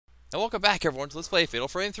And welcome back, everyone, to Let's Play Fatal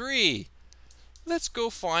Frame 3! Let's go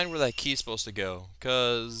find where that key's supposed to go,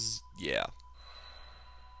 cause, yeah.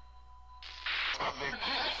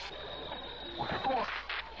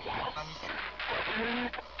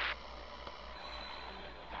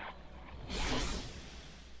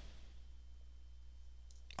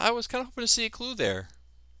 I was kind of hoping to see a clue there.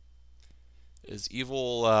 Is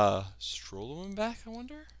evil, Strollerman back, I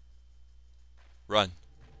wonder? Run.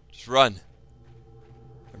 Just run.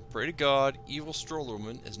 And pray to God, evil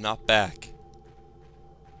Strollerman is not back.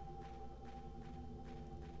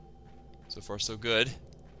 So far, so good.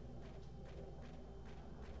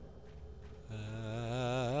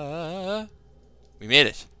 We made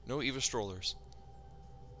it. No evil strollers.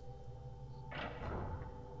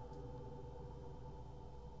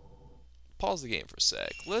 Pause the game for a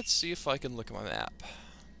sec. Let's see if I can look at my map.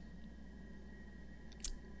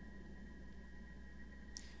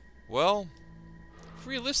 Well,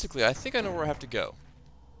 realistically, I think I know where I have to go.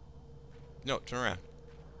 No, turn around.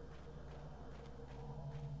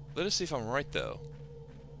 Let us see if I'm right, though.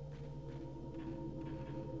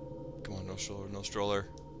 Come on, no stroller, no stroller.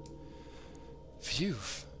 Phew.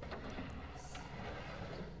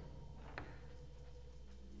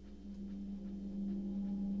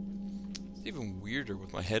 It's even weirder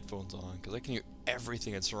with my headphones on, because I can hear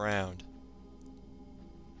everything that's around.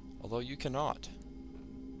 Although you cannot.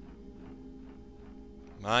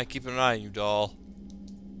 I'm keeping an eye on you, doll.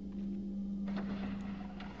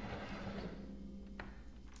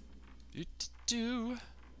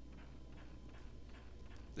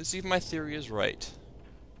 Let's see if my theory is right.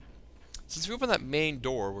 Since we opened that main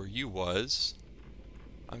door where you was,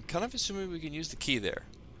 I'm kind of assuming we can use the key there.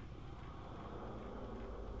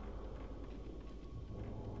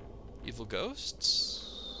 Evil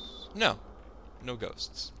ghosts? No. No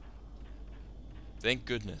ghosts. Thank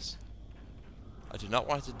goodness. I do not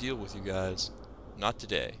want to deal with you guys. Not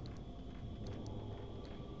today.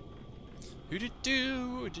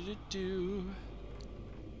 Do-do-do,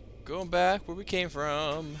 going back where we came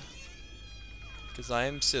from, because I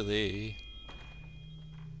am silly,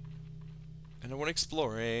 and I want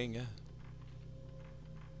exploring.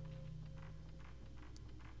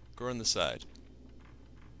 Go on the side.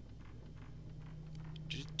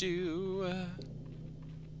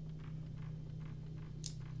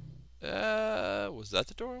 Was that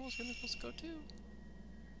the door I was supposed to go to?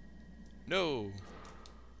 No.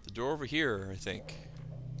 The door over here, I think.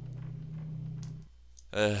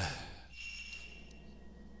 I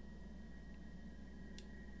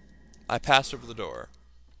passed over the door.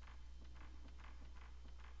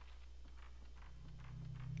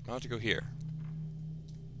 I have to go here.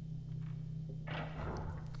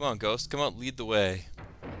 Come on, ghost. Come on, lead the way.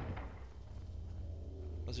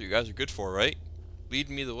 That's what you guys are good for, right? Lead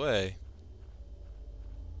me the way.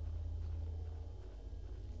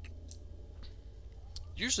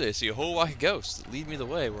 Usually I see a whole lot of ghosts that lead me the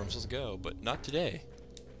way where I'm supposed to go, but not today.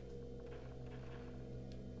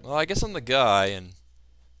 Well, I guess I'm the guy, and...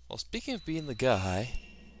 Well, speaking of being the guy...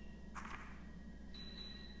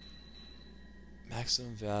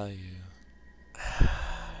 Maximum value...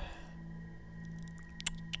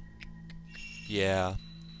 Yeah.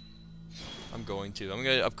 I'm going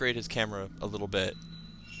to upgrade his camera a little bit.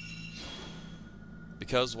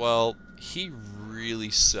 Because, well, he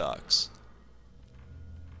really sucks.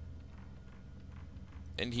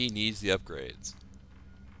 And he needs the upgrades.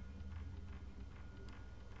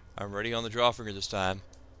 I'm ready on the draw finger this time.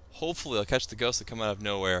 Hopefully I'll catch the ghosts that come out of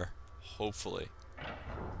nowhere. Hopefully.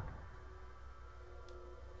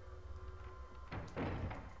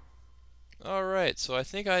 Alright, so I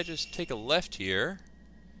think I just take a left here.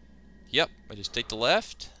 Yep, I just take the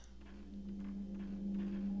left.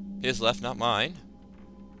 His left, not mine.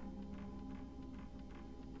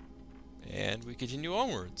 And we continue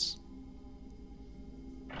onwards.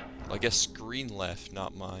 I guess screen left,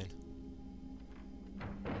 not mine.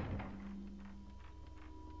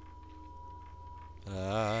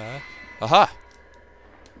 Aha!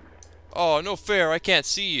 Oh, no fair, I can't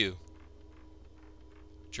see you.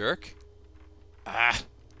 Jerk. Ah!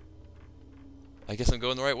 I guess I'm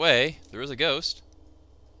going the right way. There is a ghost.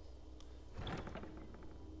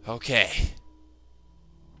 Okay.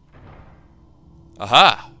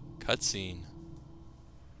 Aha! Cutscene.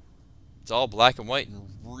 It's all black and white and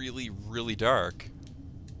really, really dark.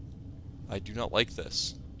 I do not like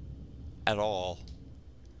this. At all.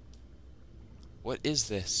 What is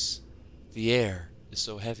this? The air is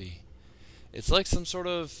so heavy. It's like some sort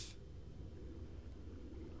of...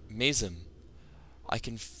 mesm. I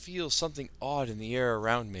can feel something odd in the air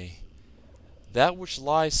around me. That which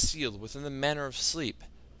lies sealed within the manner of sleep,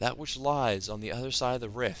 that which lies on the other side of the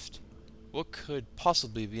rift. What could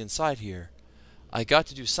possibly be inside here? I got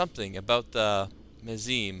to do something about the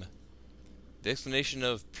Mezim. The explanation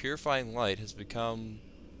of purifying light has been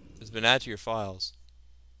added to your files.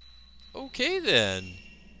 Okay then.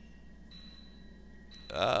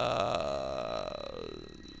 Uh,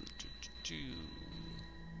 do-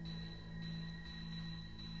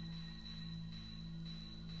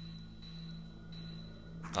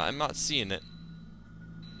 I'm not seeing it.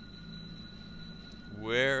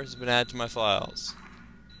 Where has it been added to my files?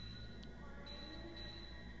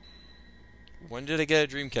 When did I get a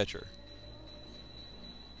dream catcher?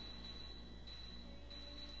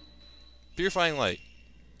 Purifying light.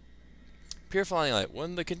 Purifying light.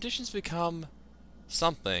 When the conditions become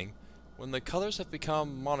something, when the colors have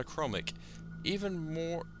become monochromic, even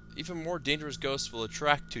more dangerous ghosts will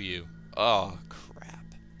attract to you. Oh crap.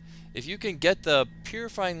 If you can get the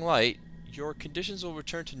purifying light, your conditions will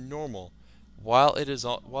return to normal while it is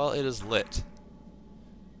lit.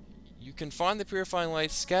 You can find the purifying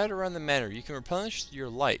light scattered around the manor. You can replenish your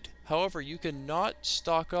light. However, you cannot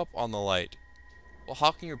stock up on the light. Well,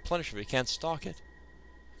 how can you replenish if you can't stock it?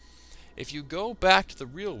 If you go back to the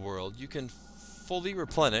real world, you can fully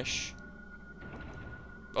replenish.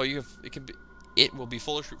 Oh, it will be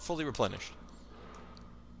fully replenished.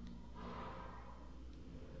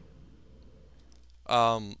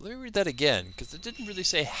 Let me read that again, because it didn't really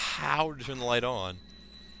say how to turn the light on.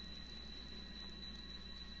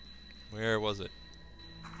 Where was it?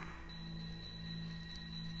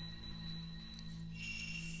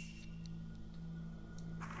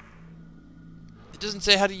 It doesn't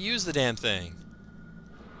say how to use the damn thing.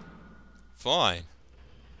 Fine.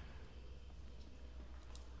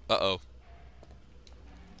 Uh-oh.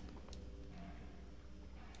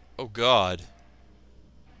 Oh god.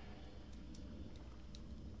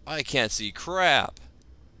 I can't see crap.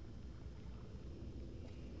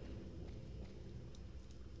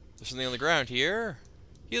 There's something on the ground here.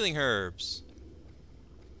 Healing herbs.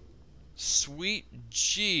 Sweet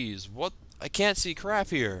jeez. What? I can't see crap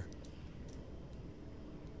here.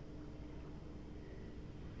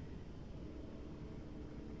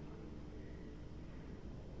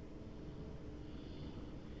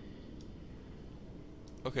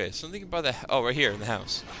 Okay, something by the... Oh, right here in the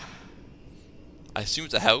house. I assume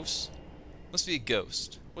it's a house. Must be a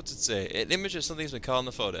ghost. What's it say? An image of something's been caught in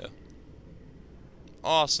the photo.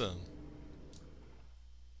 Awesome.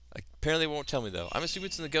 Apparently it won't tell me though. I'm assuming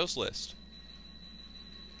it's in the ghost list.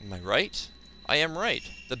 Am I right? I am right.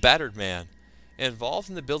 The battered man. Involved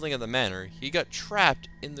in the building of the manor, he got trapped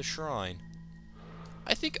in the shrine.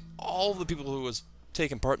 I think all the people who was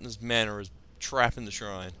taking part in this manor is trapped in the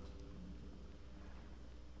shrine.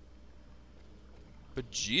 But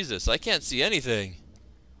Jesus, I can't see anything.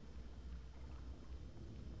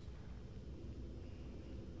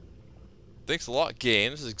 Thanks a lot,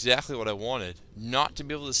 game. This is exactly what I wanted. Not to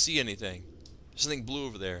be able to see anything. There's something blue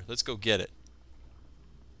over there. Let's go get it.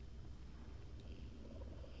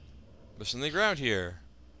 There's something around here.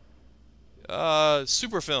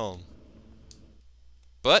 Super film.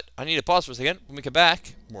 But I need to pause for a second. When we come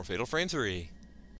back, more Fatal Frame 3.